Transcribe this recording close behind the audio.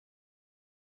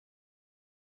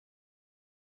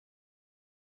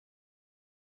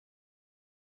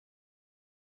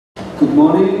Good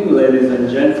morning, ladies and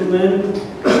gentlemen,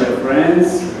 dear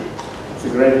friends. It's a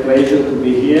great pleasure to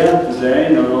be here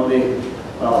today. Not only,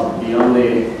 well, the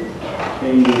only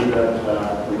thing is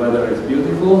that the weather is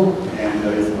beautiful and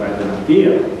there is quite an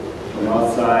appeal from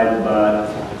outside, but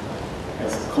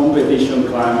as competition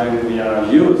climbing, we are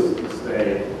used to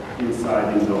stay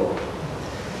inside indoors.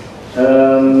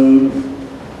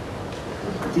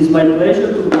 It is my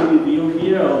pleasure to be with you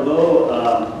here,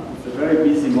 although it's a very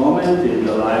busy moment in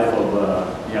the life of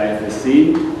the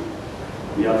IFSC.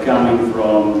 We are coming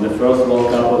from the first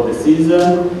World Cup of the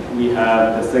season. We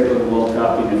have the second World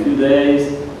Cup in a few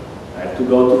days. I have to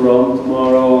go to Rome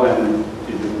tomorrow, and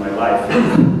this is my life.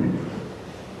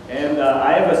 And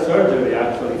I have a surgery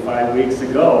actually 5 weeks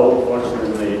ago.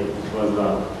 Fortunately, it was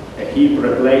a hip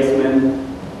replacement,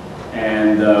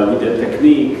 and with the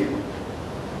technique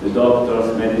the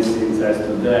doctor's medicine says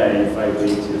today, in 5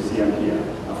 weeks, you see I'm here.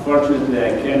 Unfortunately,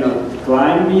 I cannot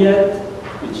climb yet,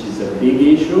 which is a big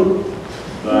issue,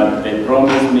 but they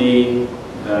promised me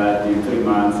that in 3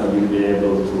 months I will be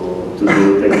able to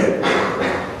do it again.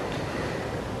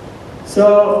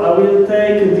 So I will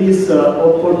take this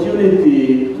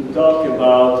opportunity to talk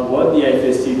about what the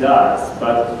IFSC does,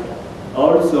 but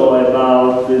also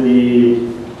about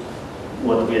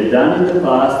what we have done in the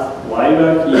past, why we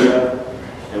are here,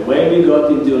 the way we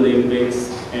got into the Olympics,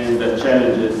 and the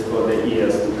challenges for the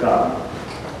years to come.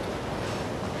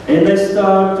 And I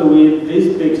start with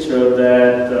this picture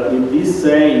that, with this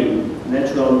saying,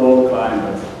 natural born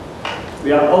climbers.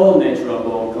 We are all natural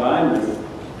born climbers.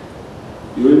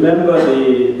 You remember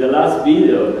the last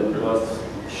video that was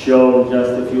shown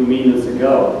just a few minutes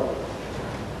ago.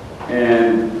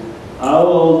 And how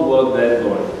old was that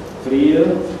boy? 3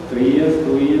 years? 3 years?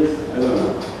 2 years? I don't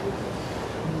know.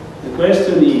 The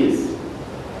question is,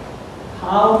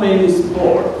 how many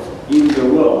sports in the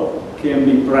world can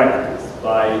be practiced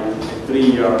by a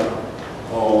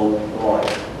 3-year-old boy?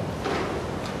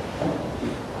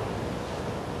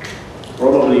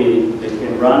 Probably they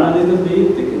can run a little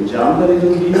bit, they can jump a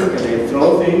little bit, can they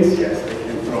throw things? Yes, they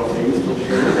can throw things for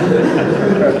sure.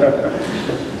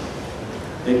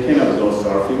 They cannot go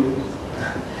surfing,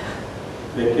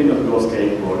 they cannot go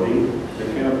skateboarding, they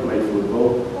cannot play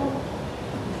football.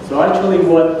 So actually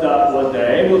what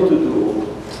they're able to do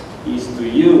is to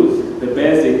use the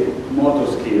basic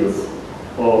motor skills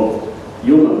of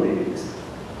human beings.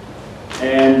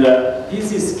 And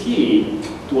this is key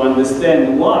to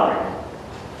understand why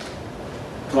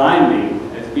climbing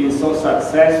has been so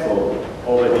successful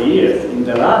over the years, in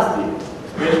the last years,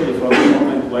 especially from the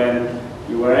moment when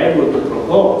you were able to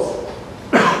propose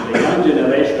to the young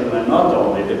generation, and not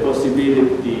only the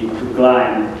possibility to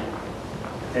climb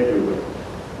everywhere.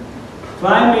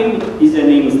 Climbing is an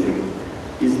instinct,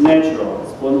 is natural,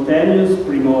 spontaneous,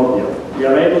 primordial. We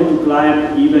are able to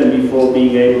climb even before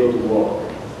being able to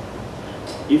walk.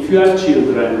 If you have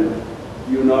children,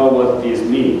 you know what this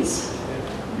means.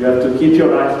 You have to keep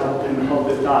your eyes open all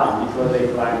the time because they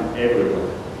climb everywhere.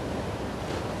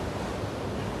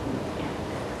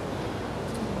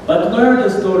 But where the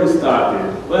story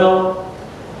started? Well,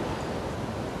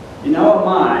 in our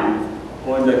mind,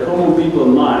 or in the common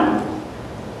people's mind,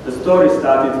 the story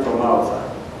started from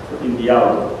outside, in the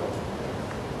outdoor.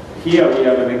 Here we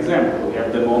have an example. We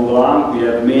have the Mont Blanc, we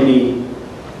have many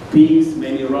peaks,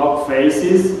 many rock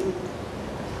faces.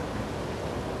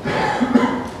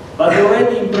 But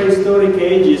already in prehistoric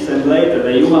ages and later,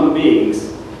 the human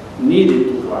beings needed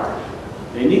to climb.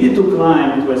 They needed to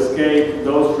climb to escape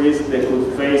those risks they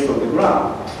could face on the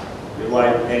ground. The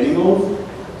wild animals,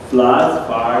 floods,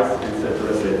 fires, etc.,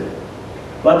 etc.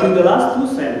 But in the last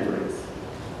 2 centuries,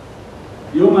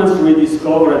 humans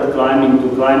rediscovered climbing to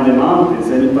climb the mountains,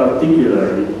 and in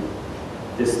particular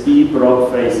the steep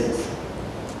rock faces.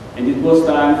 And it was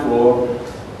time for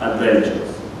adventures.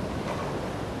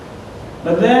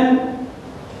 But then,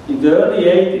 in the early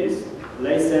 80s,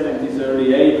 late 70s, early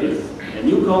 80s, a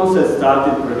new concept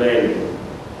started prevailing.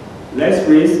 Less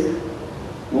risk,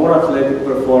 more athletic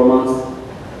performance.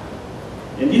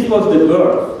 And this was the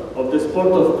birth of the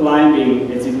sport of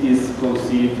climbing as it is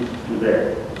conceived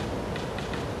today.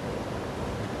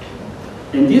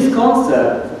 And this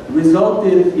concept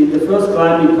resulted in the first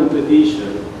climbing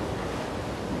competition.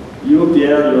 You,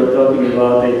 Pierre, you were talking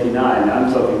about 89,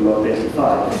 I'm talking about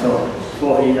 85, so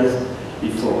 4 years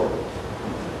before.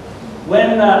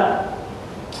 When,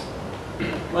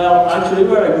 well, actually we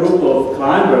were a group of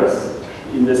climbers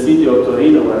in the city of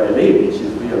Torino where I live, which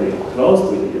is really close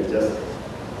to here, just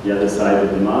the other side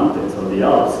of the mountains or the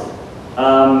Alps.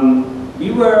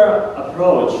 We were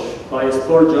approached by a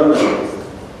sport journalist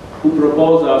who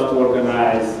proposed us to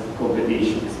organize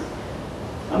competitions.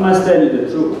 I must tell you the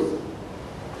truth.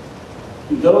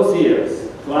 in those years,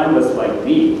 climbers like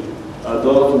me,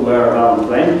 those who were around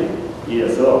 20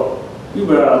 years old, we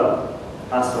were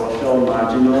asocial,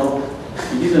 marginal.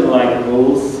 We didn't like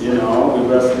rules, you know. We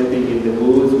were sleeping in the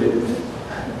woods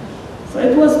so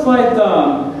it was quite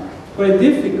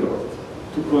difficult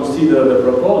to consider the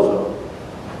proposal.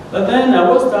 But then I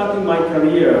was starting my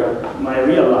career, my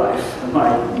real life,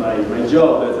 my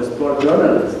job as a sport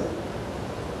journalist.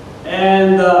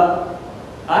 And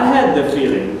I had the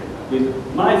feeling,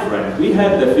 with my friend, we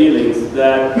had the feelings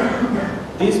that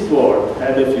this sport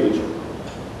had a future.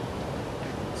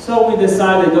 So we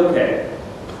decided, okay,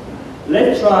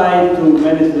 let's try to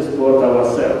manage the sport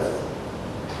ourselves.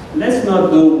 Let's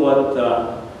not do what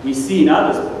we see in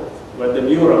other sports, where the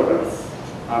bureaucrats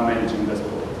are managing the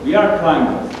sport. We are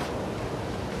climbers.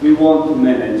 We want to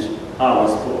manage our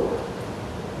sport.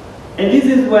 And this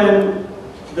is when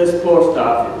the sport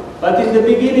started. But in the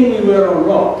beginning we were on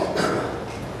rock.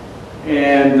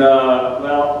 And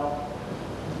well,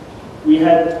 we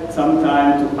had some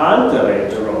time to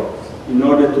alterate the rocks in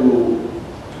order to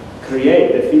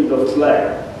create a field of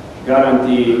play,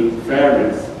 guarantee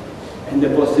fairness, and the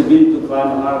possibility to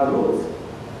climb hard routes.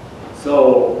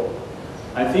 So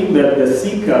I think that the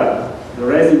Sika, the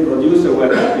resin producer,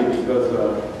 were happy because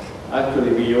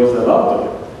actually we used a lot of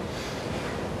it.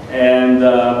 And,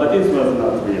 but it was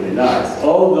not really nice.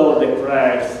 Although the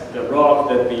cracks, the rock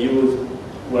that we used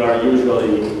were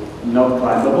usually not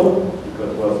climbable, because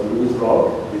it was loose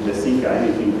rock. With the Sika,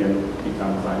 anything can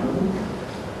become climbable.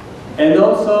 And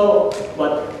also,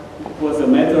 but it was a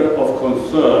matter of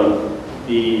concern,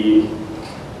 the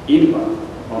impact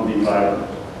on the environment.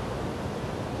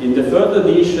 In the third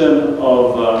edition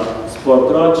of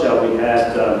Sport Roccia, we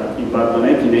had, in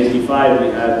Bardonetti in '85, we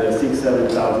had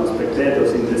 6,000–7,000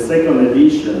 spectators. In the second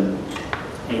edition,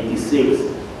 '86,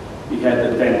 we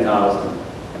had 10,000.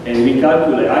 And we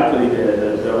calculate, actually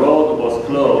the road was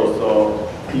closed, so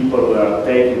people were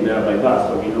taken there by bus,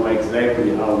 so we know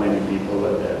exactly how many people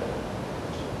were there.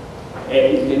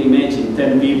 And you can imagine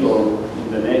 10 people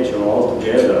in the nature all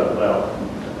together, well,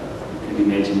 you can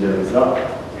imagine the result.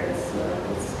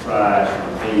 It's trash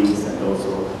and things, and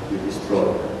also we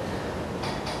destroy.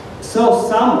 So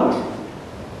someone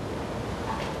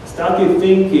started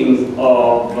thinking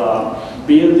of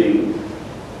building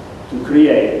to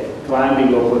create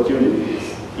climbing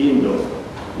opportunities indoors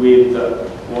with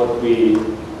what we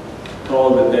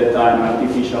called at that time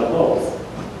artificial holes.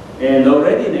 And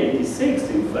already in '86,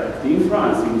 in fact, in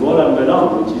France, in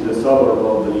Vaux-en-Velin, which is a suburb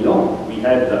of Lyon, we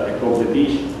had a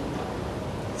competition.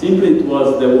 Simply it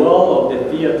was the wall of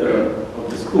the theater of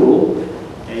the school,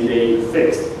 and they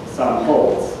fixed some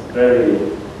holes, very,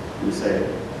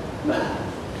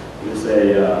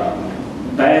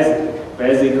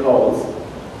 basic holes,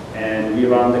 and we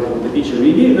ran the competition.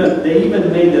 They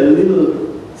even made a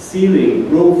little ceiling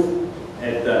roof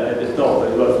at the top.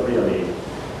 It was really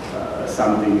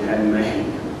something handmade.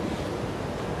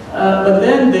 But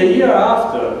then the year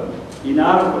after, in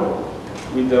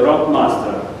IRCRA, with the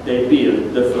Rockmaster, they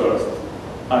built the first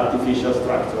artificial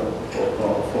structure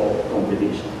for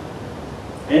competition.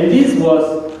 And this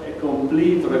was a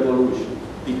complete revolution,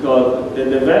 because the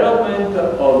development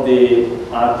of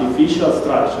the artificial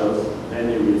structures, then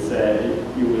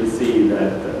you will see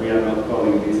that we are not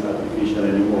calling this artificial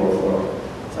anymore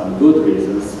for some good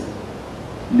reasons,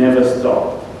 never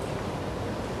stopped.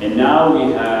 And now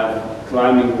we have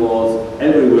climbing walls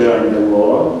everywhere in the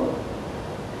world,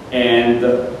 and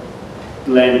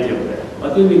plenty of them.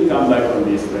 But we will come back on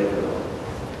this later on.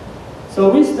 So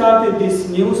we started this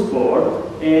new sport,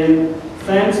 and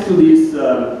thanks to this,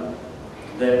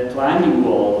 the climbing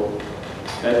walls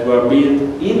that were built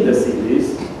in the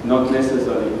cities, not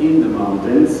necessarily in the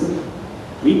mountains,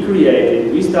 we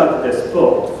started a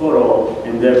sport for all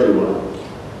and everyone.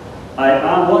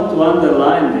 I want to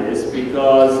underline this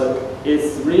because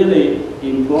it's really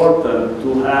important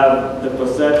to have the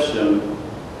perception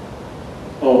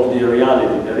of the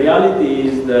reality. The reality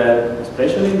is that,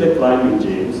 especially in the climbing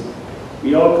gyms,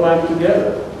 we all climb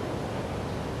together.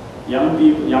 Young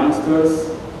people, youngsters,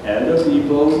 elder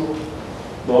people,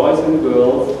 boys and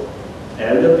girls,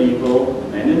 elder people,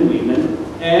 men and women,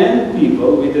 and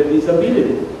people with a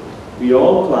disability. We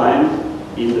all climb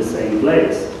in the same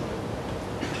place.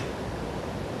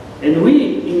 And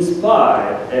we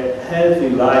inspire a healthy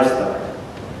lifestyle.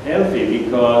 Healthy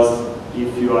because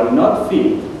if you are not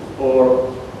fit,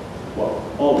 or, well,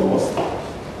 almost,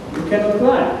 you cannot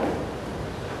climb.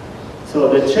 So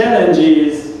the challenge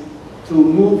is to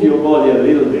move your body a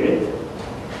little bit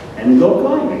and go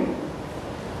climbing.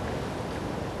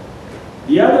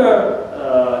 The other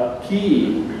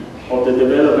key of the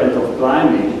development of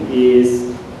climbing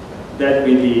is that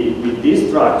with these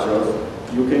structures,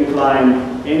 you can climb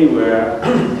anywhere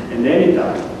and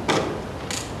anytime.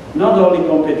 Not only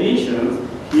competitions,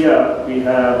 here we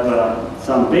have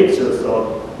some pictures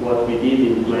of what we did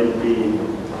in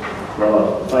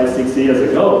 5-6 years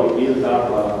ago. We built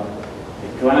up a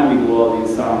climbing wall in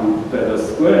St. Peter's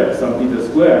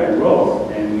Square in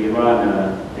Rome, and we ran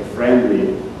a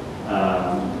friendly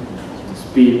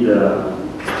speed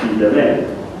event.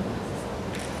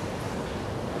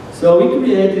 So we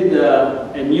created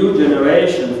a new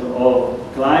generation of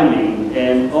climbing,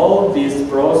 and all this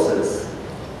process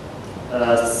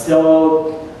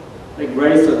saw a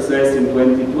great success in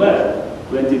 2012.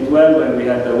 2012, when we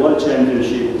had the World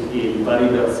Championship in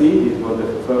Paris-Bercy, it was the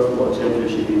first World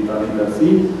Championship in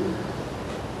Paris-Bercy.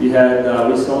 It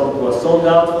was sold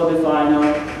out for the final,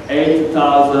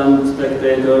 8,000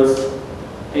 spectators,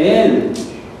 and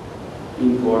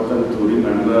important to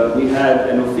remember, we had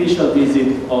an official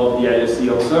visit of the IOC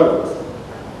observers.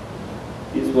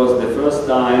 This was the first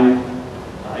time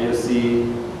IOC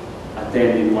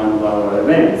attended one of our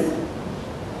events,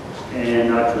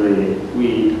 and actually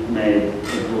we made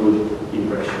a good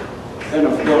impression. And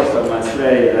of course I must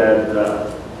say that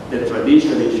the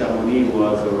tradition in Chamonix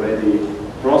was already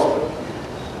prospered.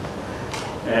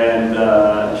 And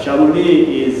Chamonix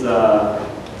is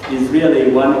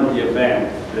really one of the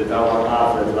events that our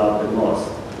athletes love the most,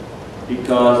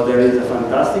 because there is a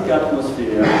fantastic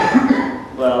atmosphere.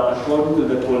 Well, according to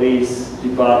the police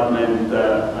department,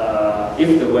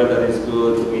 if the weather is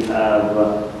good, we have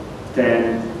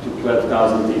 10 to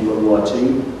 12,000 people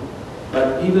watching.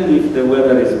 But even if the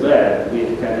weather is bad,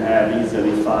 we can have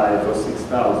easily 5,000 or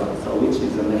 6,000, so which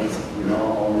is amazing, you know,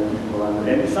 all the people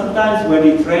under. And sometimes when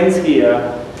it rains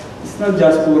here, it's not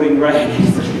just pouring rain,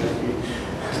 it's really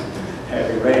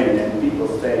heavy rain, and people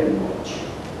stay and watch.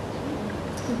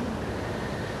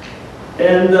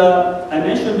 And I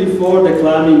mentioned before the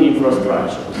climbing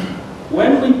infrastructure.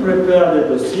 When we prepared the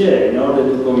dossier in order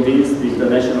to convince the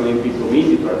International Olympic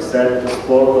Committee to accept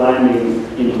sport climbing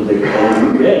into the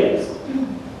Olympic Games,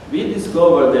 we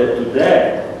discovered that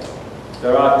today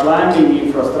there are climbing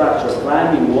infrastructure,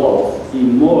 climbing walls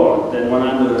in more than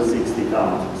 160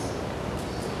 countries.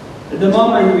 At the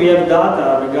moment we have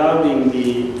data regarding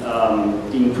the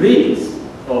increase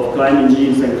of climbing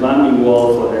gyms and climbing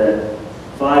walls for the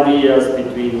 5 years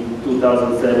between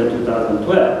 2007 and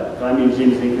 2012. Climbing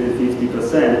gyms increased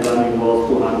 50%, climbing walls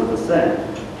 200%.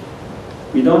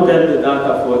 We don't have the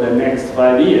data for the next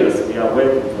 5 years. We are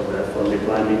waiting for that from the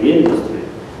climbing industry,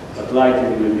 but likely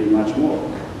it will be much more.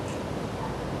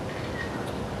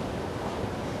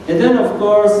 And then, of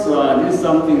course, this is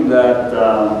something that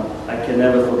I can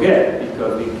never forget,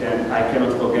 because I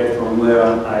cannot forget from where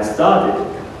I started.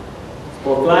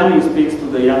 Sport climbing speaks to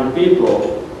the young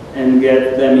people and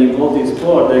get them involved in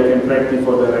sport they can practice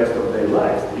for the rest of their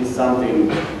lives. It's something.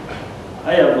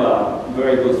 I have a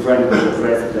very good friend who is the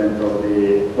president of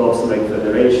the Bobsleigh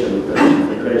Federation,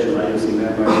 IOC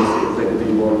member,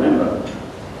 executive board member.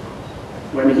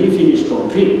 When he finished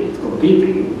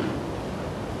competing,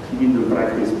 he didn't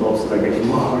practice bobsleigh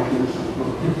anymore.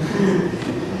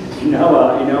 in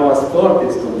our sport,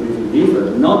 it's completely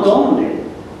different. Not only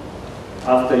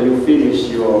after you finish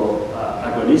your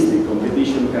agonistic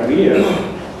competition career,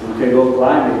 you can go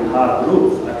climbing hard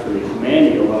routes. Actually,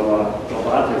 many of our top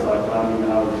athletes are climbing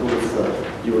hard routes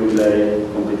during their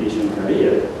competition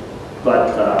career.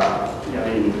 But I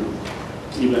mean,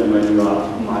 even when you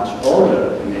are much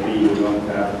older, maybe you don't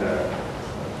have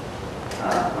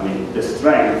the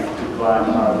strength to climb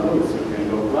hard routes. You can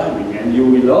go climbing, and you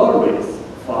will always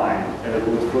find a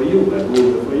route for you, a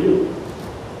route for you.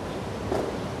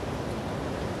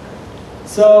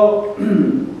 So,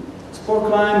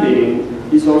 sport climbing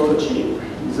is also cheap.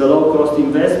 It's a low-cost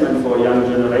investment for young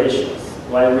generations,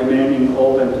 while remaining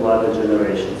open to other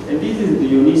generations. And this is the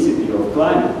unicity of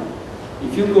climbing.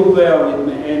 If you compare with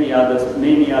many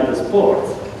other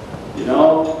sports, you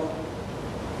know,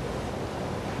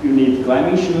 you need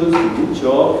climbing shoes, you need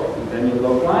chalk, and then you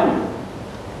go climbing.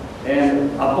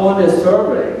 And upon a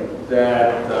survey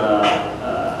that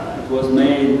it was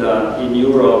made in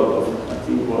Europe, I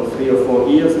think it was 3 or 4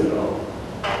 years ago,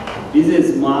 this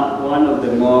is one of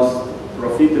the most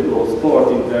profitable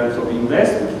sports in terms of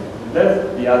investment. And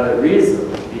that's the other reason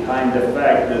behind the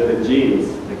fact that the gyms,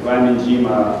 the climbing gyms,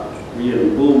 are really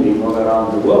booming all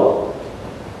around the world.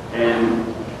 And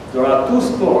there are 2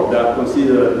 sports that are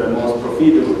considered the most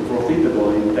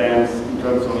profitable in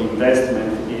terms of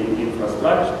investment in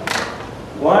infrastructure.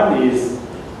 One is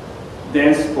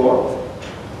dance sport,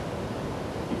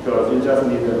 because you just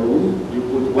need a room, you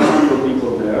put 100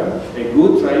 people there, a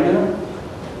good trainer,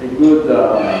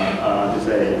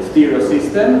 stereo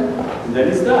system, and then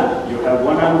it's done. You have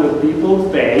 100 people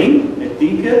paying a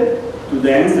ticket to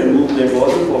dance and move their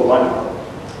body for 1 hour.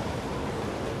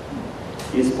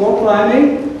 In sport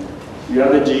climbing, you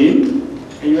have a gym,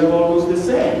 and you have almost the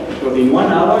same. Because in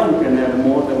 1 hour, you can have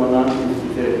more than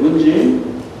 150. If you have a good gym,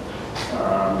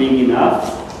 big enough,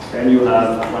 then you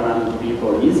have 100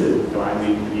 people easily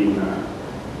climbing in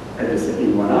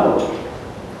 1 hour.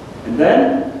 And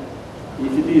then,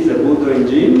 if it is a bouldering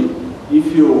gym,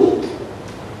 if you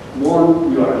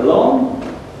are alone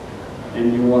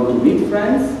and you want to meet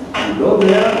friends, you go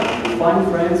there, you find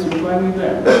friends, you climb with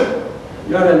them.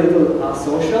 You are a little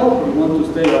asocial, you want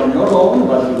to stay on your own,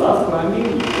 but you love climbing,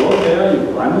 you go there, you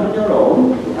climb on your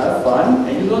own, you have fun,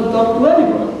 and you don't talk to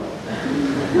anyone.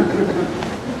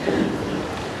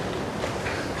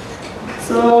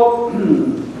 So,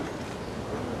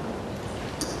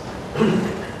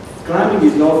 climbing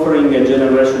is offering a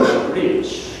generational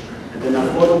reach and an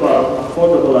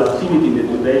affordable activity in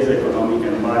today's economic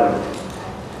environment.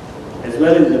 As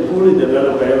well as the poorly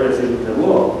developed areas in the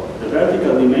world, the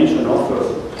vertical dimension offers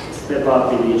a step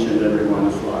up in each and every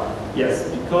one's life. Yes,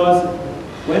 because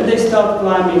when they start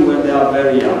climbing when they are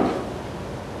very young,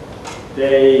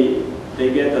 they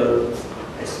get a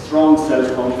strong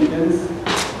self-confidence,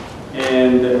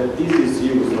 and this is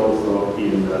used also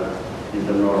in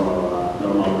the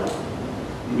normal life.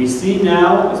 We see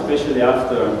now, especially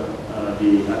after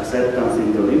the acceptance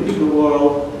in the Olympic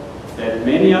world, that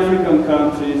many African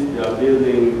countries, they are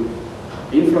building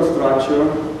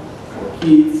infrastructure for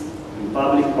kids in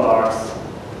public parks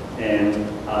and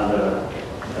other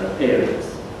areas.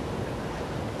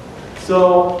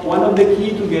 So one of the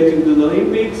key to getting to the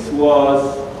Olympics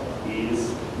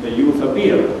is the youth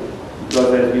appeal,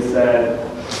 because as we said,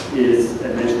 is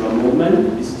a national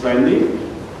movement, is trendy,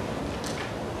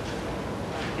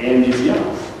 and is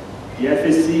young. The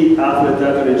IFSC athlete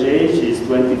average age is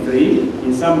 23.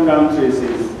 In some countries,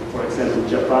 for example,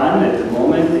 Japan at the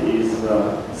moment is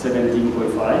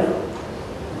 17.5.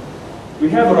 We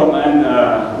have Romain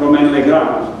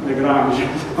Lagrange.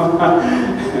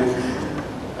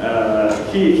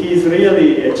 He's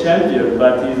really a champion,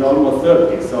 but he's almost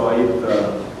 30, so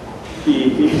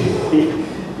he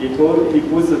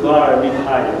puts the bar a bit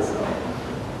higher. So.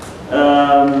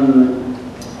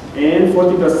 And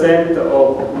 40%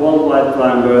 of worldwide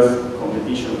climbers,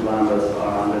 competition climbers,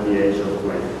 are under the age of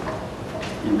 20.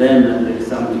 And then there is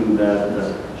something that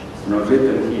is not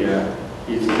written here,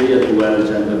 it's really well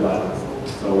gender balanced.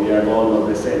 So we have almost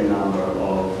the same number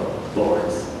of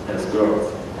boys as girls.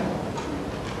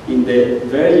 In the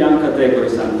very young category,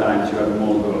 sometimes you have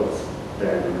more girls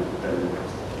than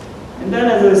boys. And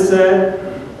then, as I said,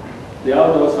 the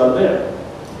outdoors are there.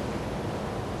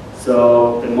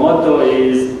 So the motto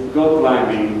is go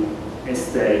climbing and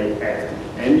stay active.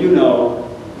 And you know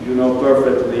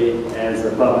perfectly as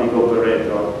a public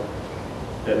operator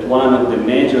that one of the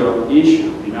major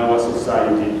issues in our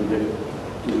society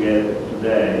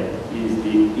today is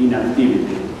the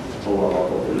inactivity of our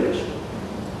population.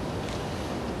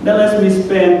 Now let me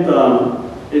spend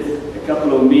a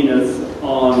couple of minutes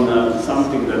on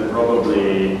something that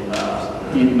probably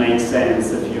did make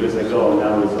sense a few years ago,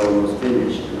 now it's almost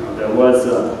finished. There was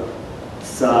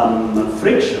some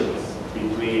frictions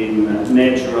between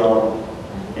natural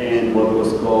and what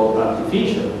was called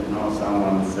artificial.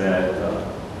 Someone said,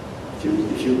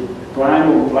 if you climb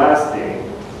on plastic,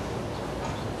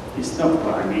 it's not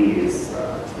climbing, it's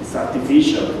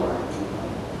artificial climbing.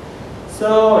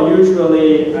 So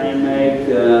usually I make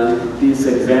this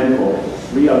example,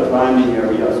 real climbing and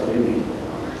real swimming.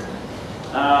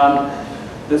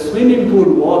 The swimming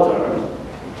pool water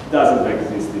doesn't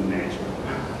exist in nature.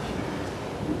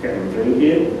 You can drink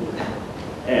it,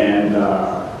 and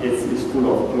it's full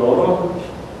of chlorine.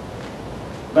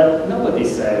 But nobody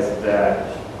says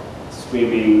that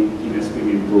swimming in a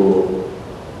swimming pool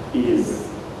is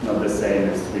not the same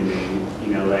as swimming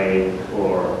in a lake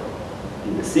or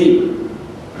in the sea.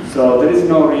 So there is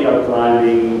no real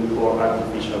climbing or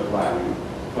artificial climbing.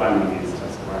 Climbing is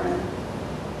just climbing.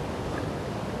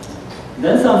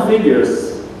 Then some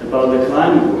figures about the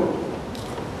climbing world.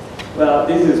 Well,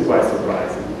 this is quite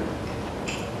surprising.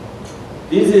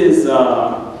 This is,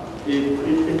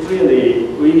 it really,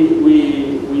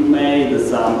 we made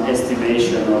some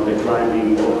estimation of the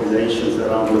climbing populations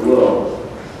around the world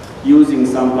using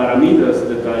some parameters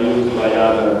that are used by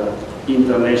other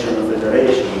international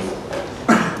federations.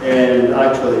 And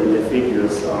actually the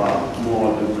figures are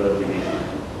more than 30 million.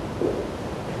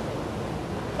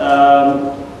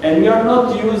 And we are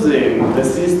not using the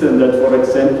system that, for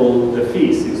example, the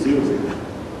FIS is using.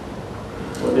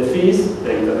 For the FIS,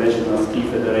 the International Ski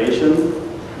Federation,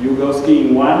 you go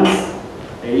skiing once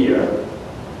a year,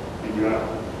 and you are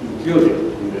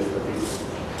included in the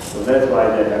statistics. So that's why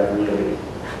they have really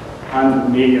 100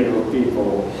 million of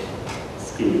people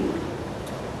skiing.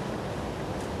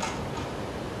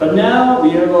 But now we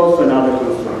have also another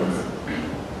concern.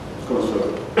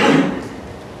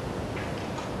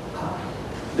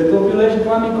 The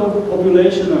climbing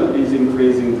population is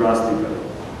increasing drastically.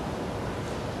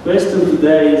 Question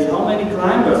today is how many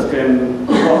climbers can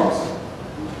cross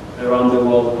around the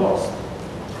world coast?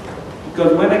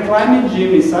 Because when a climbing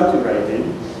gym is saturated,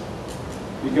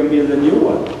 we can build a new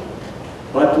one.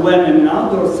 But when an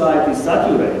outdoor site is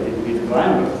saturated with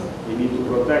climbers, we need to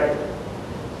protect it.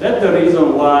 That's the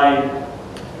reason why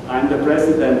I'm the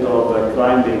president of a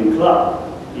climbing club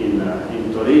in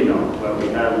Torino, where we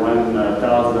have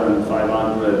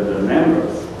 1,500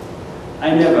 members.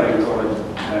 I never encourage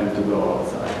them to go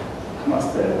outside, I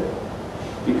must tell you.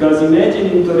 Because imagine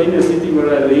in Torino, city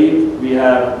where I live, we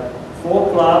have 4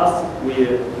 clubs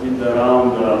with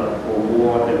around or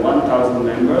more than 1,000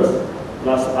 members,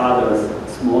 plus others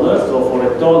smaller, so for a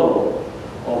total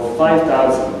of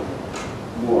 5,000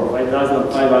 more,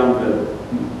 5,500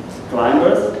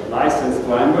 climbers, licensed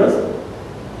climbers.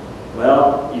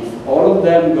 Well, if all of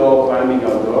them go climbing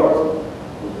outdoors, it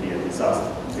would be a disaster.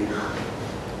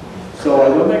 So I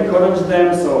don't encourage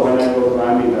them, so when I go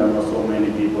climbing there are not so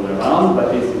many people around,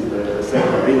 but this is the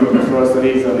second reason. The first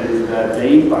reason is that the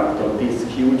impact of this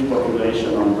huge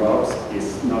population on rocks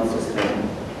is not sustainable.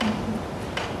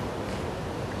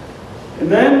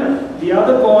 And then the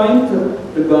other point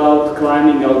about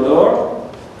climbing outdoor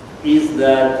is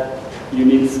that you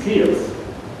need skills.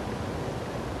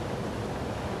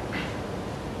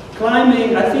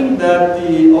 Climbing, I think that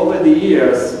over the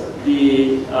years,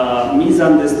 the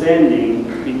misunderstanding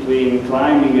between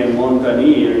climbing and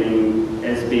mountaineering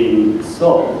has been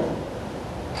solved.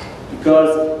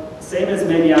 Because same as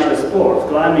many other sports,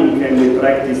 climbing can be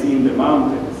practiced in the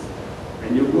mountains.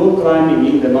 When you go climbing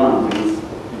in the mountains,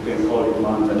 you can call it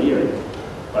mountaineering.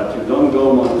 But you don't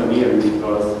go mountaineering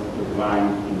because you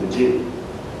climb in the gym.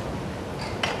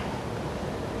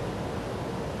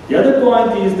 The other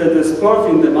point is that the sport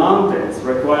in the mountains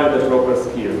require the proper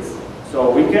skills. So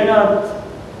we cannot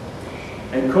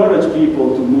encourage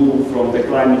people to move from the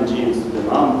climbing gyms to the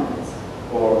mountains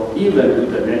or even to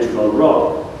the natural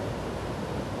rock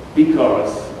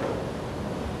because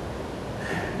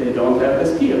they don't have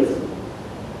the skills.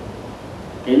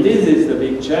 And this is the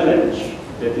big challenge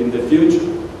that in the future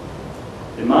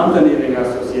the Mountaineering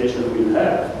Association will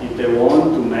have if they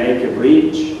want to make a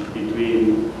bridge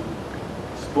between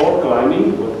sport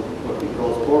climbing, what we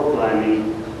call sport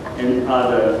climbing, and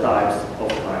other types of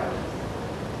climbing.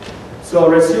 So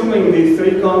resuming these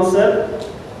 3 concepts,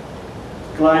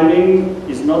 climbing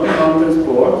is not a mountain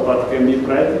sport, but can be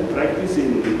practiced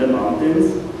in the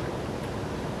mountains.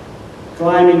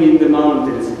 Climbing in the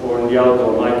mountains or in the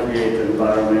outdoor might create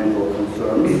environmental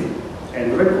concerns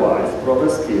and requires proper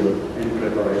skill and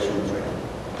preparation training.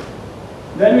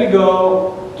 Then we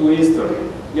go to history.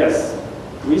 Yes,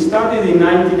 we started in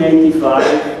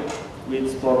 1985 with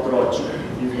Sport Roche.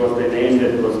 This was the name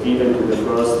that was given to the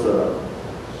first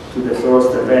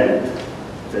event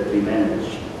that we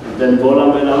managed. And then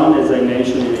Vola-Melon, as I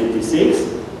mentioned, in '86.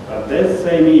 But that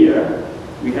same year,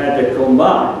 we had a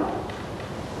combined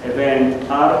event,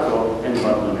 IRCRA and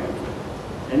Barcelona.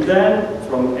 And then,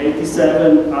 from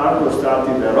 '87, IRCRA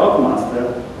started the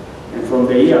Rockmaster, and from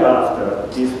the year after,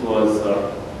 this was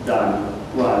done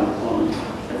on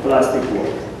a plastic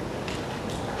wall.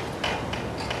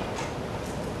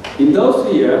 In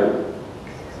those years,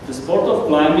 the sport of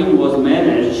climbing was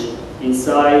managed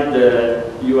inside the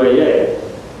UAA,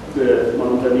 the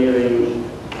Mountaineering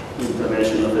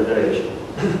International Federation.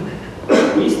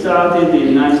 We started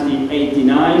in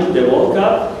 1989, the World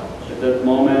Cup. At that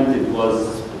moment, it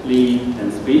was split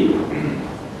and speed.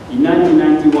 In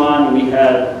 1991, we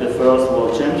had the first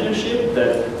World Championship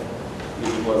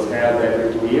which was held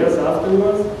every 2 years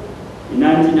afterwards. In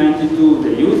 1992,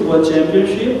 the Youth World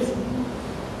Championships.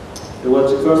 The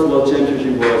first World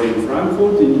Championship was in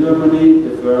Frankfurt, in Germany.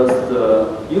 The first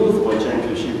Youth World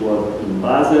Championship was in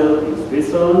Basel, in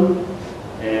Switzerland.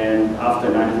 And after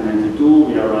 1992,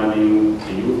 we are running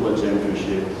the Youth World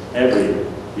Championship every year,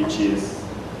 which is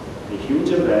a huge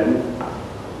event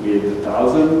with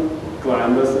 1,000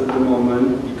 climbers at the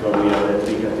moment, because we have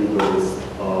 3 categories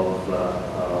of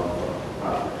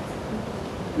athletes.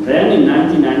 And then in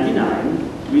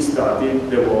 1999, we started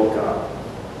the World Cup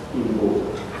in Budapest.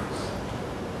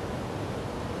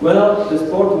 Well, the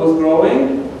sport was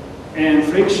growing, and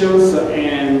frictions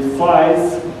and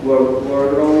fights were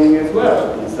growing as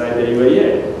well. inside the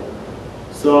UAA.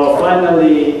 So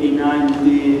finally, in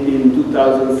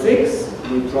 2006,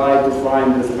 we tried to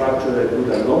find the structure that would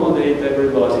accommodate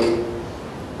everybody,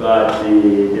 but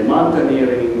the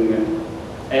mountaineering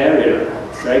area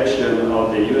section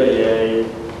of the UAA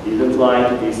didn't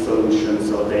like this solution,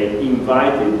 so they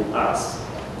invited us,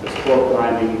 the sport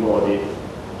climbing body,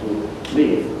 to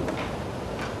leave.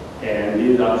 And this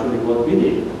is actually what we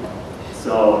did.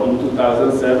 So in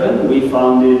 2007, we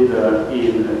founded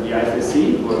in the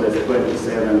IFSC for the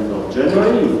 27th of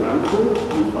January in Frankfurt.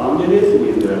 We founded it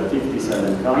with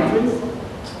 57 countries.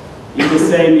 In the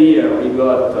same year, we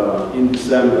got, in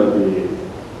December, the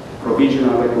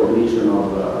provisional recognition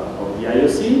of the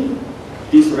IOC.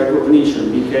 This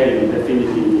recognition became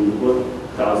definitive in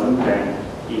 2010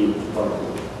 in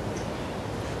Frankfurt.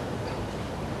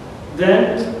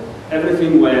 Then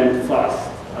everything went fast.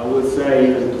 I would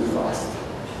say even too fast.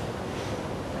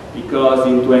 Because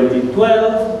in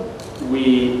 2012,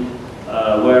 we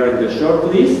were in the short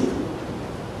list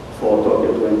for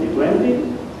Tokyo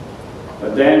 2020,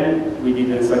 but then we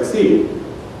didn't succeed.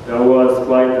 There was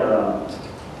quite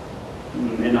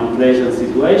an unpleasant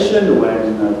situation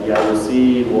when the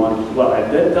IOC wanted, well,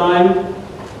 at that time,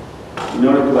 in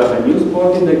order to have a new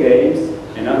sport in the games,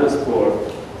 another sport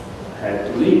had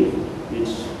to leave, which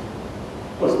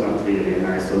was not really a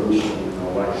nice solution, you know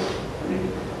why? I mean,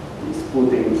 it's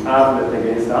putting athlete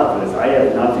against athletes. I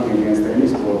have nothing against any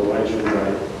sport. Why should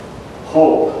I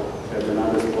hope that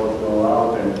another sport go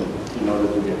out and in order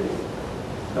to get it?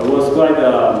 There was quite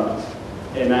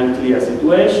an unclear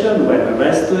situation when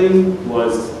wrestling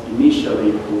was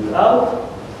initially put out,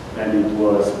 then it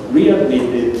was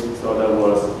readmitted, so there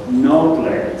was no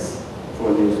plans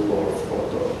for new sports for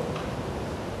Tokyo.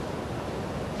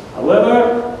 However,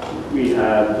 we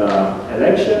had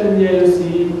election in the IOC,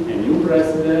 a new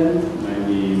president,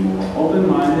 maybe more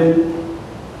open-minded,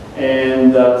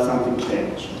 and something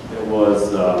changed. There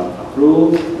was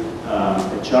approved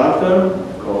a charter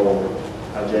called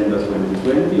Agenda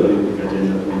 2020, Olympic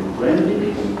Agenda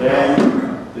 2020, and then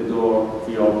the door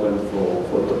reopened for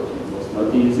Tokyo. It was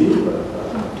not easy, but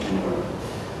anyway.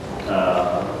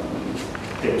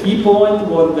 The key point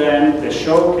was then the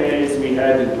showcase we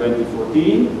had in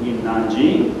 2014 in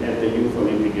Nanjing at the Youth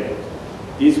Olympic Games.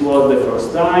 This was the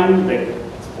first time that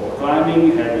sport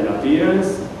climbing had an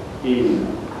appearance in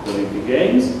the Olympic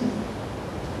Games.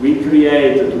 We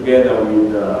created, together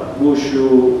with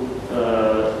Wushu,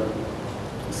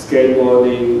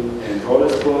 skateboarding and roller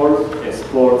sport, a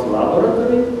sports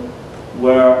laboratory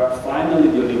where finally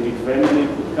the Olympic family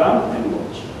could come and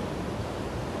watch.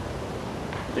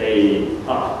 They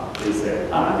said,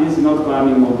 this is not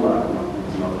climbing Mont Blanc. No,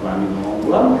 it's not climbing Mont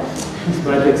Blanc. It's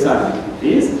quite exciting. It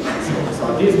is. So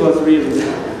this was really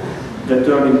the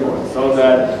turning point. So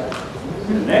that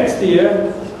the next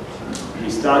year, we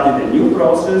started a new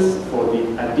process for the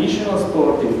additional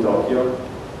sport in Tokyo.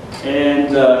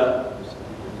 And,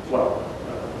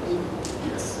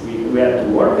 yes, we had to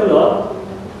work a lot.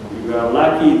 We were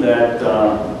lucky that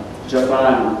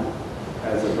Japan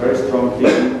has a very strong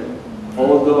team.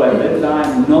 Although at that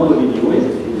time nobody knew it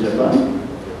in Japan.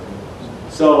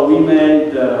 So we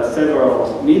made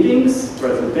several meetings,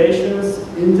 presentations,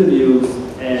 interviews,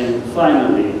 and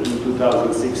finally in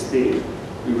 2016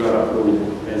 we were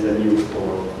approved as a new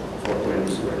sport for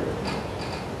 2020.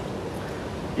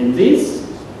 And this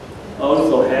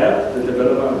also helped the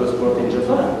development of the sport in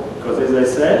Japan, because as I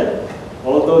said,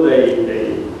 although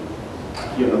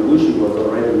Wushu was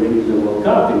already winning the World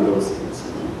Cup in those years,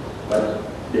 but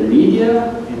the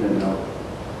media didn't know.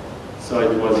 So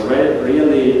it was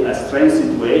really a strange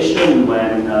situation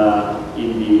when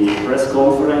in the press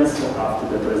conference after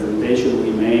the presentation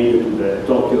we made to the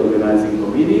Tokyo Organizing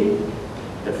Committee,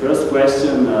 the first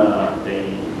question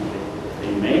they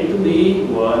made to me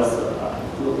was,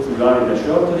 look, you are in the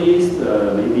short list,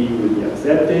 maybe you will be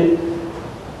accepted.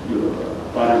 You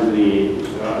apparently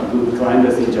are good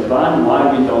climbers in Japan,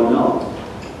 why we don't know?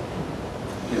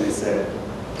 And I said,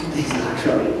 this is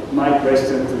actually my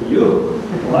question to you.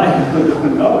 Why you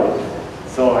don't know it?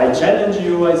 So I challenge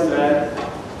you, I said,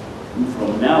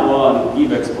 from now on,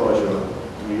 give exposure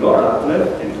to your athlete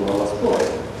and to our sport.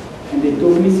 And they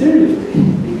took me seriously,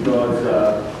 because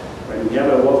when we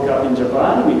have a World Cup in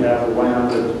Japan, we have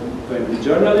 120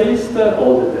 journalists,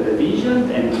 all the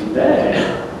television, and today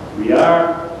we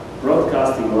are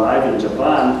broadcasting live in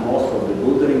Japan most of the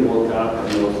bouldering World Cup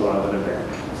and also other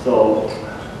events. So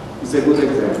it's a good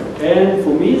example. And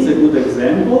for me, it's a good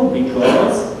example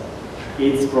because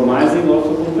it's promising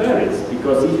also for Paris.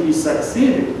 Because if we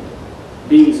succeed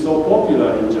being so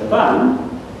popular in Japan,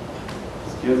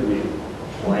 excuse me,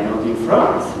 Why not in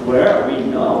France, where we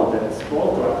know that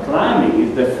sport or climbing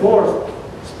is the fourth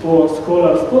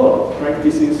scholar sport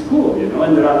practiced in school, you know,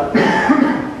 and there are,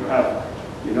 you have,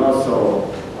 you know, so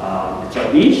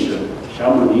tradition,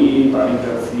 Chamonix,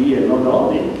 Paris-Bercy, and not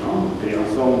only, you know,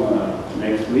 Briançon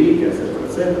next week, etc.,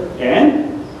 etc.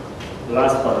 And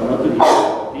last but not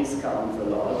least, this counts a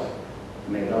lot,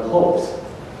 medal hopes,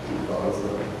 because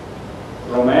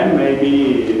Romain may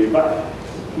be, but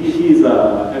he's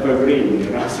evergreen, you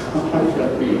know.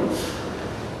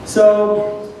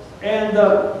 So, and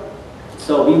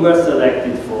so we were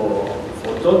selected for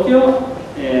Tokyo,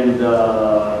 and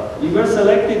we were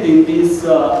selected in these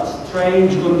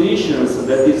strange conditions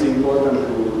that is important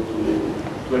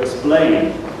to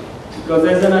explain. Because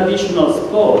as an additional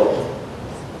sport,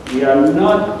 we are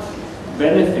not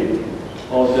benefiting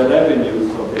of the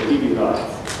revenues of the TV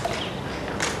rights.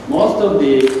 Most of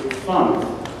the funds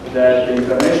that the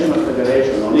International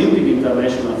Federation, Olympic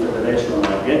International Federation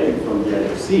are getting from the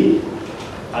IRC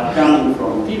are coming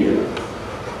from TV rights.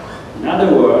 In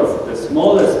other words, the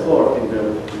smallest sport in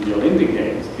the Olympic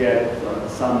Games get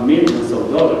some millions of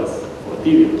dollars for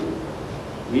TV.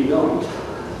 We don't.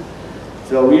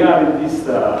 So we are in this, I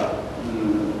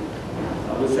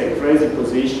would say, crazy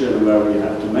position where we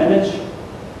have to manage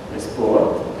a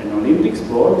sport, an Olympic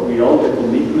sport, with all the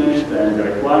commitment and the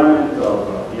requirement of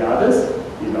the others,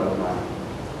 without money.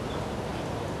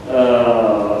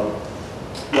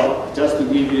 Well, just to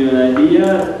give you an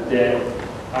idea, the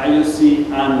IOC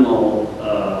annual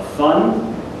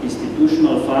fund,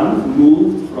 institutional fund,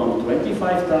 moved from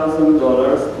 $25,000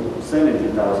 to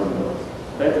 $70,000.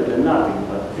 Better than nothing,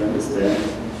 but you understand,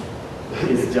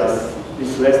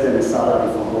 it's less than a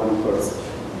salary for one person.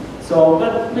 So,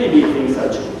 but maybe things are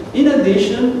changing. In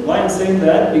addition, why I'm saying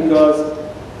that? Because,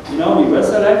 you know, we were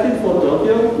selected for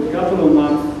Tokyo. A couple of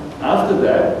months after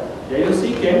that, the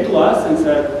IOC came to us and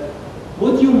said,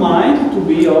 would you mind to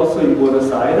be also in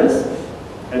Buenos Aires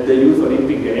at the Youth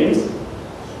Olympic Games?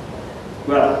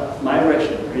 Well, my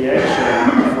reaction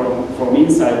from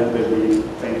inside would be,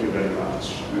 thank you very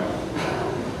much. No.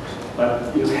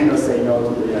 But you cannot say no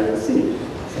to the IOC.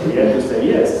 So we had to say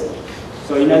yes.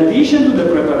 So in addition to the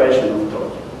preparation of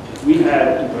Tokyo, we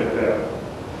had to prepare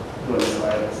Buenos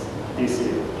Aires this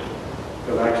year.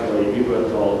 Because actually we were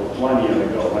told 1 year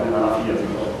ago, 1.5 years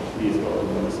ago, please go to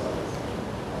Buenos Aires.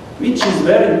 Which is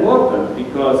very important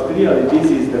because clearly this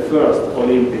is the first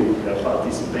Olympic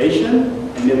participation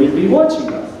and they will be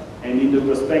watching us. And in the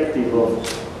perspective of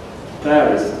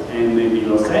Paris and maybe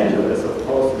Los Angeles, of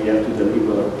course, we have to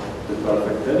deliver the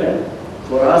perfect event.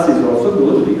 For us it's also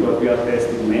good because we are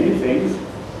testing many things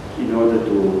in order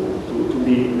to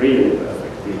be really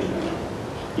perfect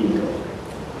in Tokyo.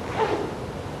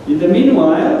 In the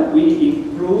meanwhile, we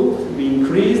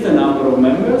increased the number of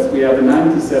members. We have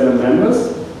 97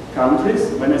 members,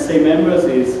 countries. When I say members,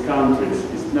 it's countries.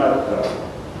 It's not,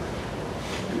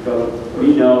 because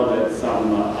we know that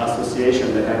some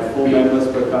associations, they have 4 members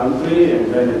per country,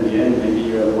 and then at the end, maybe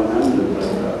you have 100,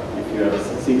 but if you have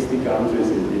 60 countries,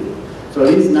 it's different. So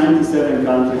these 97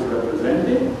 countries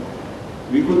represented.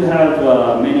 We could have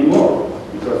many more,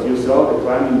 because you saw the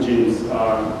climbing gyms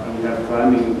we have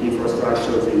climbing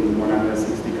infrastructures in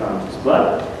 160 countries.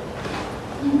 But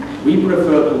we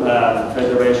prefer to have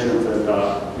federations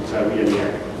which are really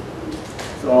active.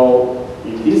 So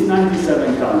in these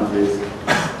 97 countries,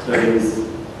 there is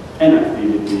an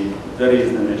activity, there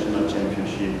is the national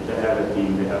championship, they have a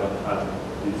team, they have a pattern.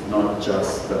 It's not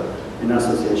just an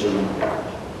association of them.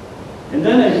 And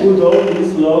then I put all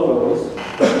these logos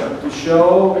to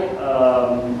show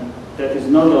that it's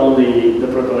not only the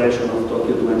preparation of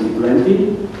Tokyo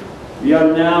 2020. We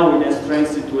are now in a strange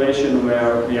situation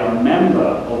where we are member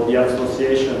of the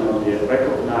association of the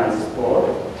recognized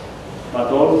sport,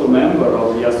 but also member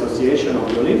of the association of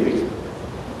the Olympics.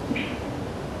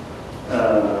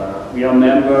 We are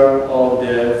member of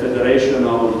the Federation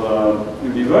of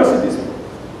Universities.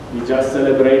 We just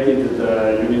celebrated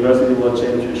the University World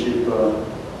Championship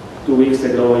 2 weeks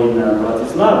ago in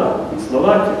Bratislava, in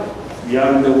Slovakia. We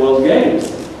are in the World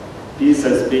Games. This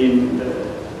has been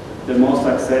the most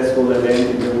successful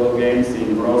event in the World Games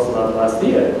in Wrocław last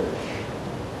year.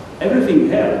 Everything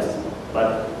helps,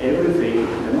 but everything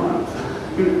demands.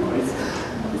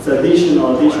 It's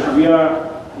additional. We are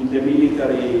in the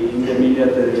military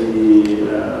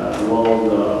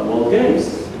World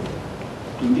Games.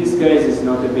 In this case, it's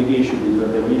not a big issue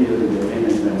because the military, they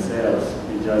manage themselves.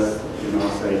 We just,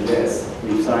 say yes.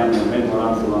 We sign a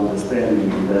memorandum of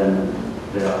understanding, and then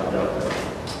they are there.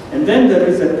 And then there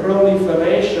is a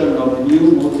proliferation of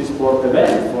new multi-sport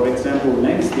events. For example,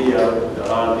 next year there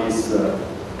are these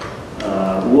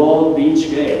World Beach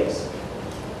Games.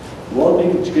 World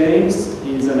Beach Games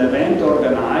is an event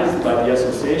organized by the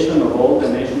Association of all the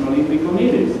National Olympic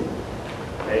Committees.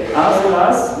 They ask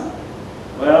us,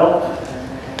 well,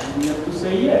 we have to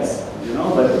say yes, you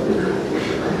know, but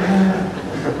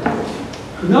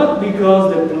not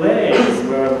because the place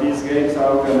where these games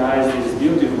are organized is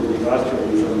beautiful, because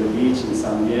actually it's on the beach in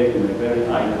San Diego, in a very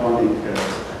iconic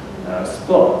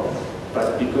spot,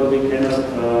 but because we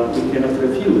cannot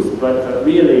refuse. But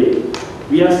really,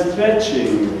 we are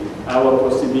stretching our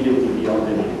possibility beyond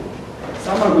the limit.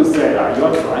 Someone will say, you are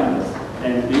trying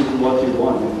and do what you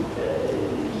want.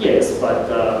 Yes, but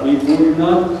we would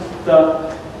not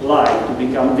like to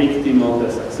become victim of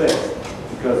the success.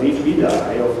 Because if we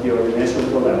die of the organizational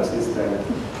collapses, then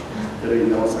there is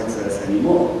no success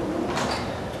anymore.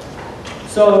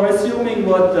 So, resuming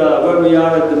where we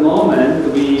are at the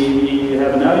moment, we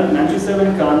have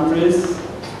 97 countries,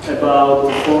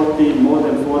 about more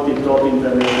than 40 top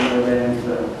international events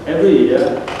every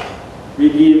year. We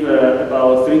give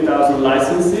about 3,000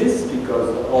 licenses,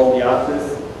 because all the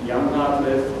athletes, young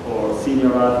athletes or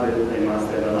senior athletes, they must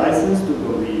have a license to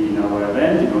compete in our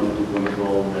event in order to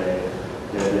control they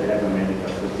have a medical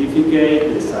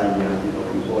certificate, they sign the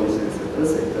anti-doping policy, etc.,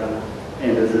 etc.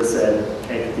 And as I said,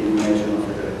 active national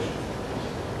federation.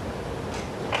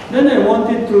 Then I want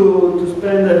to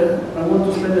spend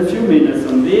a few minutes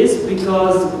on this,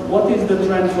 because what is the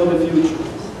trend for the future?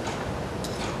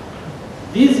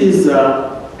 This is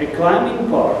a climbing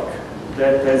park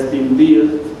that has been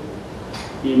built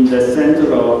in the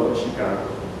center of Chicago.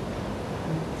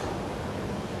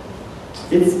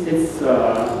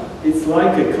 It's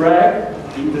like a crag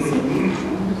in the city.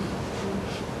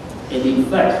 And in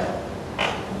fact,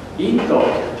 in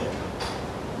Tokyo,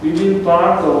 we will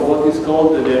part of what is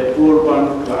called the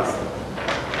urban cluster.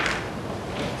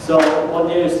 So what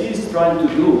the IOC is trying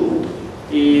to do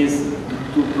is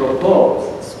to propose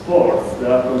sports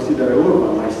that are considered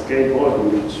urban, like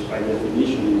skateboarding, which by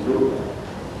definition is urban,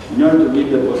 in order to give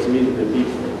the possibility to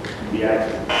people to be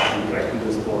active and practice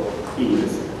the sport in the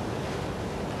city.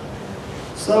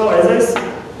 So, as I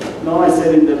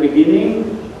said in the beginning,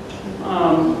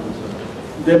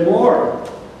 the more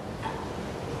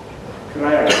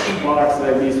parks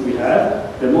like this we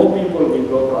have, the more people will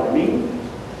go climbing,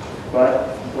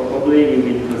 but probably we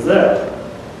will preserve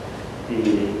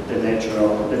the nature.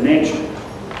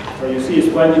 So you see, it's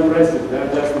quite impressive.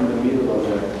 They're just in the middle of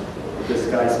the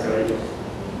skyscraper.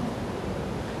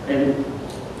 And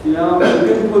you know,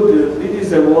 you can put this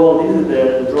is a wall. This is the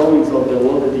drawings of the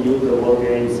wall that they used the World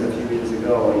Games a few years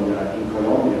ago in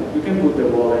Colombia. You can put the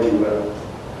wall anywhere.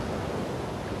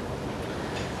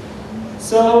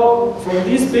 So, from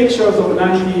these pictures of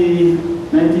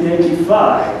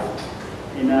 1985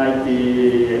 in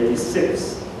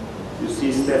 1986, you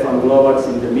see Stefan Glovac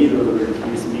in the middle with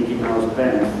his Mickey Mouse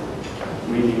pen,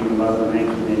 winning about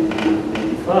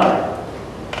 1985.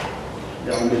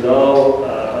 Down below,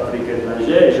 Patrick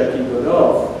Etlanger, Jackie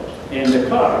Godot, and the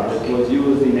car that was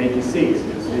used in 86.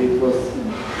 You see, it was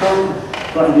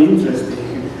quite interesting.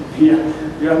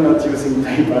 We are not using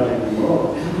paper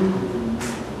anymore.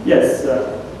 Yes,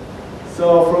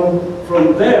 so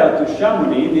from there to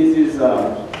Chamonix, this is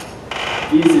a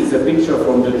picture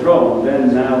from the drone.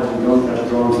 Then now we don't have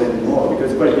drones anymore,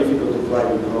 because it's quite difficult to fly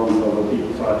with drones over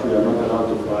people. So actually, we are not allowed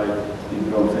to fly in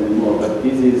drones anymore. But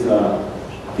this is I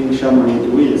think Chamonix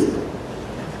to Wheels.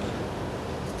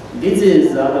 This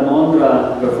is Adam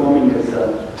Ondra performing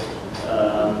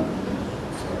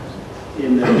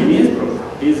in Innsbruck.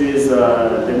 This is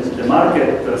the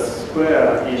market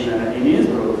square in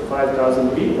Innsbruck,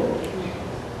 5,000 people.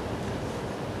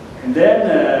 And then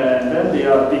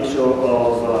there are pictures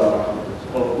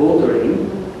of bouldering.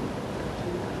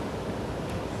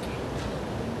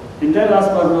 And then last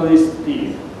but not least,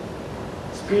 speed.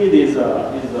 Speed is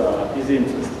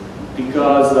interesting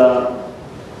because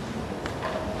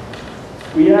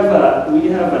we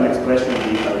have an expression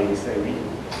in Italy. We say,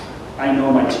 "I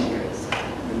know my chickens."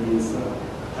 It means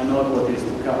I know what is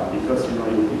to come because you know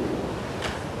your people.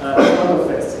 It's not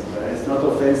offensive. It's not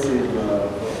offensive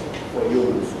for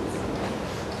humans.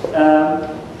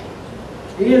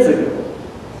 Years ago,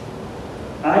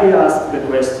 I asked the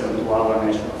question to our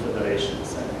national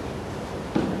federations.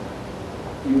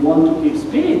 You want to keep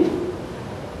speed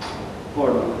or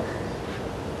not?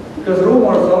 Because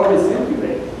rumors always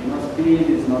circulate. You know, speed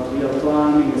is not real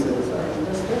climbing, etc.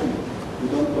 Understand? You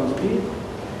don't want speed,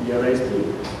 you raise speed.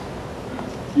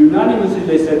 Unanimously,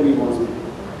 they said we want speed.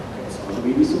 Okay, so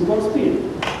we support speed.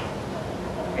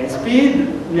 And speed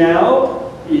now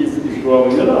is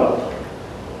growing a lot,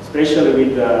 especially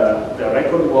with the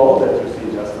record wall that you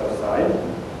see just outside.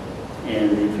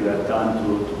 And if you have time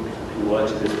to you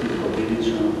watch the speed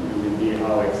competition, you will see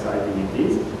how exciting it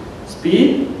is.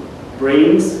 Speed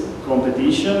brings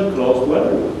competition close to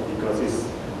everyone because it's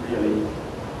really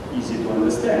easy to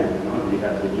understand. You know, we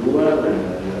have the UL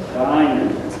and you have time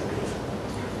and so on.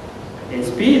 And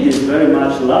speed is very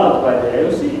much loved by the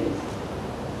AOC.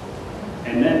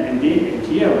 And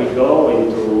here we go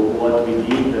into what we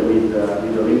did with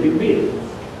Olympic bid.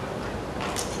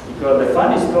 Because the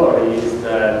funny story is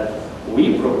that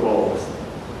we proposed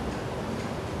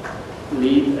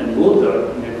lead and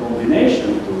Boulder in a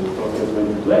combination to Tokyo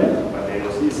 2020, but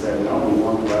AOC said no, we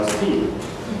want to have speed.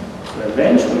 So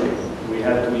eventually we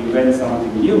had to invent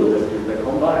something new, that is the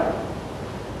combine.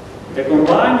 The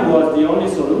combine was the only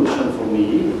solution for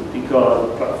me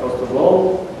because, first of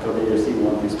all, because the AOC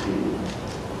wanted speed.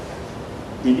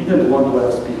 We didn't want to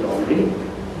have speed only.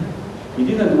 We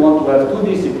didn't want to have two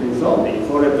disciplines only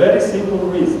for a very simple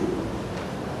reason.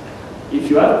 If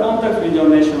you have contact with your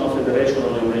national federation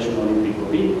or your national Olympic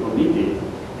committee,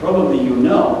 probably you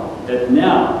know that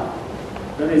now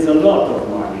there is a lot of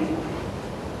money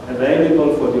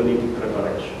available for the Olympic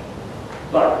preparation.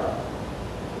 But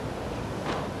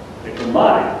the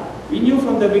combine, we knew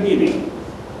from the beginning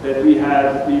that we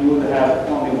would have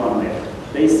only one medal.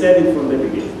 They said it from the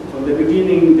beginning. From the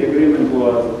beginning, the agreement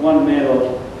was one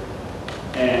medal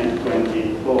and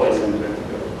 20 boys and 20 girls.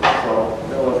 So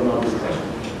there was no discussion.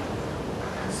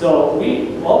 So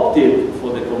we opted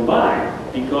for the combine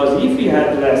because if we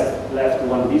had left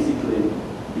one discipline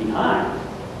behind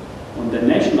on the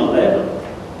national level,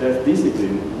 that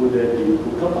discipline would have been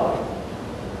put apart.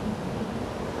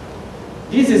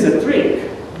 This is a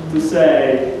trick to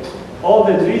say all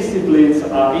the disciplines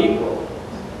are equal.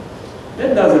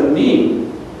 That doesn't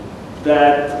mean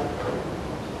that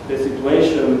the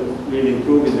situation will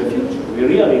improve in the future. We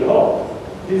really hope.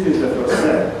 This is the first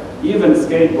step. Even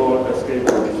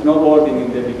snowboarding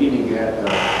in the beginning had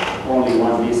only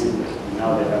one discipline.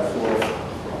 Now they have 4 or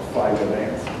 5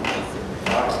 events.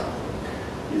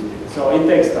 So it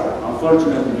takes time.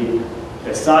 Unfortunately,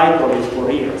 the cycle is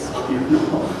for years. You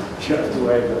know, you have to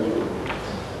wait a little.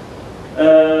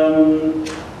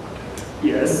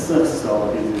 Yes, so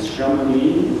this is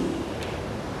Chamonix.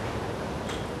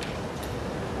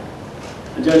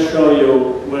 I'll just show you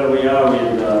where we are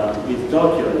with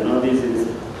Tokyo. You know, this is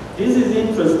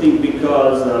interesting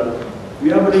because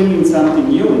we are bringing something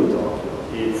new in Tokyo.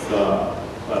 It's well,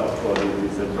 of course,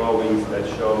 it's a drawings that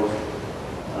shows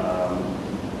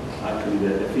actually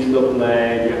the field of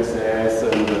play, the access,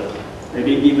 and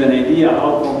maybe give an idea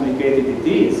how complicated it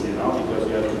is. You know, because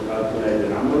you have to calculate the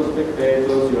number of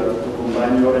spectators, you have to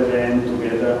combine your event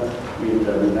together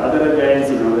with other events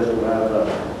in order to have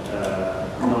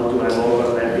not to have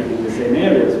overlapping in the same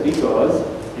areas, because,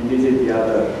 and this is the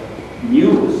other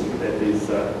news that is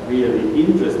really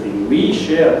interesting, we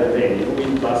share the venue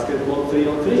with basketball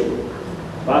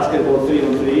 3-on-3. Basketball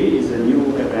 3-on-3 is a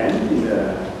new event in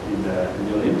the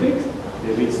Olympics.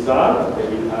 They will start, they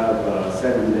will have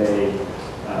 7-day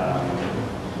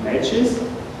matches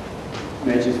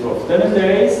for 7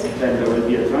 days, then there will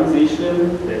be a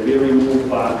transition, they will remove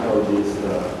part of this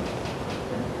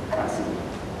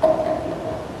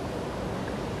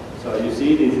So you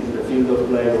see, this is the field of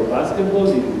play of basketball,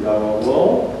 this is our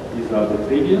wall, these are the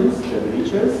tribunes, the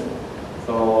bleachers.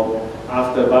 So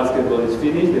after basketball is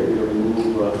finished, they will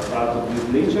remove part of these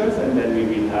bleachers, and then we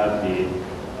will have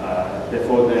the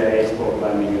 4-day sport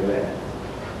climbing event.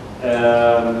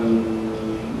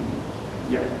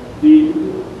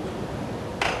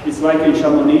 It's like in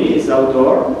Chamonix, it's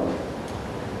outdoor,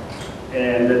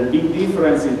 and the big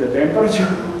difference is the temperature.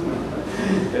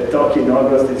 The talk in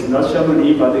August is not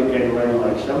Chamonix, but it can rain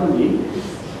like Chamonix.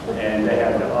 And they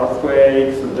have the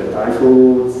earthquakes, the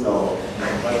typhoons, so,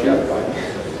 but yeah, fine.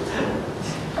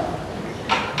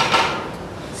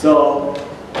 So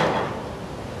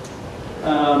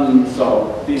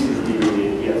this is we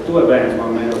have 2 events,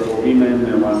 one medal for women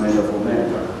and one medal for men,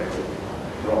 basically.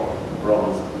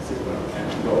 Bronze, silver,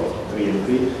 and gold, 3 and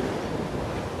 3.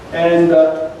 And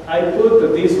I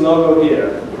put this logo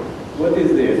here. What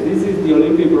is this? This is the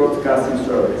Olympic Broadcasting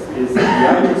Service. It's the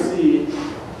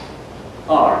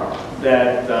IRCRA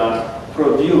that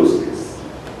produces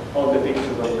all the pictures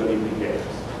of the Olympic Games.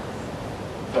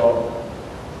 So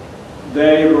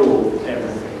they rule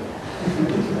everything.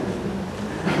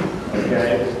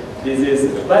 Okay, this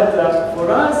is. But for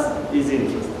us, it's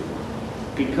interesting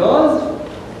because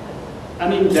I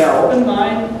mean they are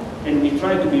open-minded, and we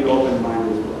try to be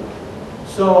open-minded as well.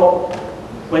 So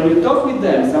when you talk with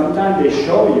them, sometimes they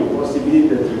show you possibilities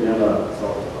that you never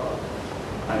thought about.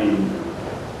 I mean,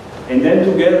 and then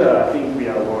together, I think we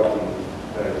are working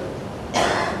very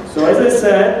well. So as I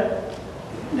said,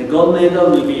 The gold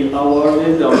medal will be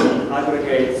awarded on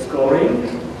aggregate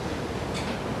scoring,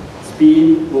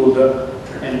 speed, bulk,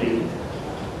 and lift.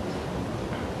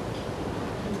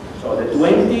 So the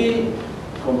 20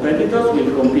 competitors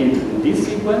will compete in this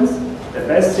sequence. The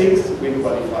best 6 will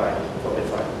qualify for the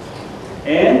finals.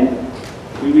 And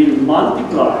we will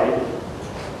multiply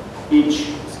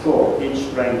each score, each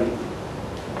ranking.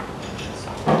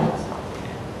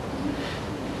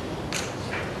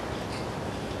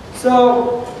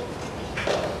 So,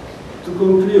 to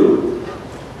conclude,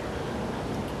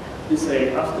 you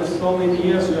say, after so many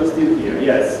years you are still here.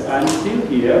 Yes, I'm still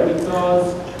here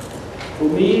because for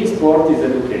me sport is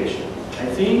education. I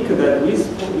think that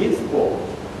with sport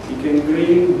you can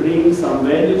bring some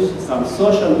values, some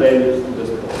social values to the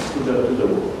sport, to the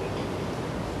world.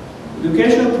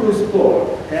 Education through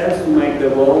sport helps to make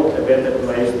the world a better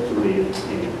place to live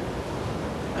in.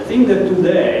 I think that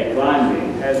today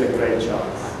climbing has a great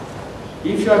chance.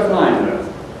 If you are a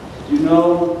climber, you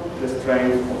know the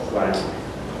strength of climbing.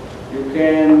 You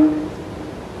can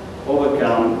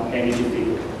overcome any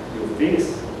difficulty. You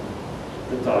fix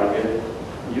the target,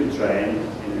 you train,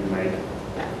 and you make it.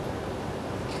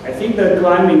 I think that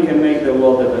climbing can make the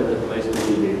world a better place to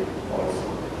live in also.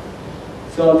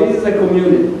 So this is a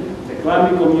community. The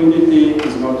climbing community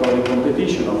is not only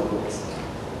competition, of course,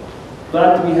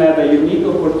 but we have a unique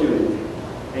opportunity,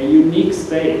 a unique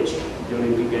stage, the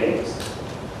Olympic Games.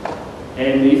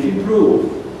 And if we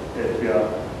prove that we are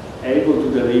able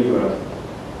to deliver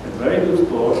a very good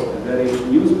sport, a very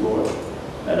new sport,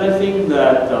 then I think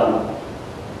that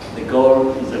the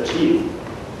goal is achieved.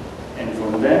 And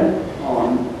from then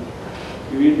on,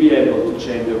 we will be able to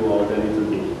change the world a little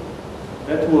bit.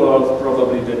 That was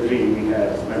probably the dream we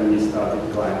had when we started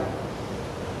climbing.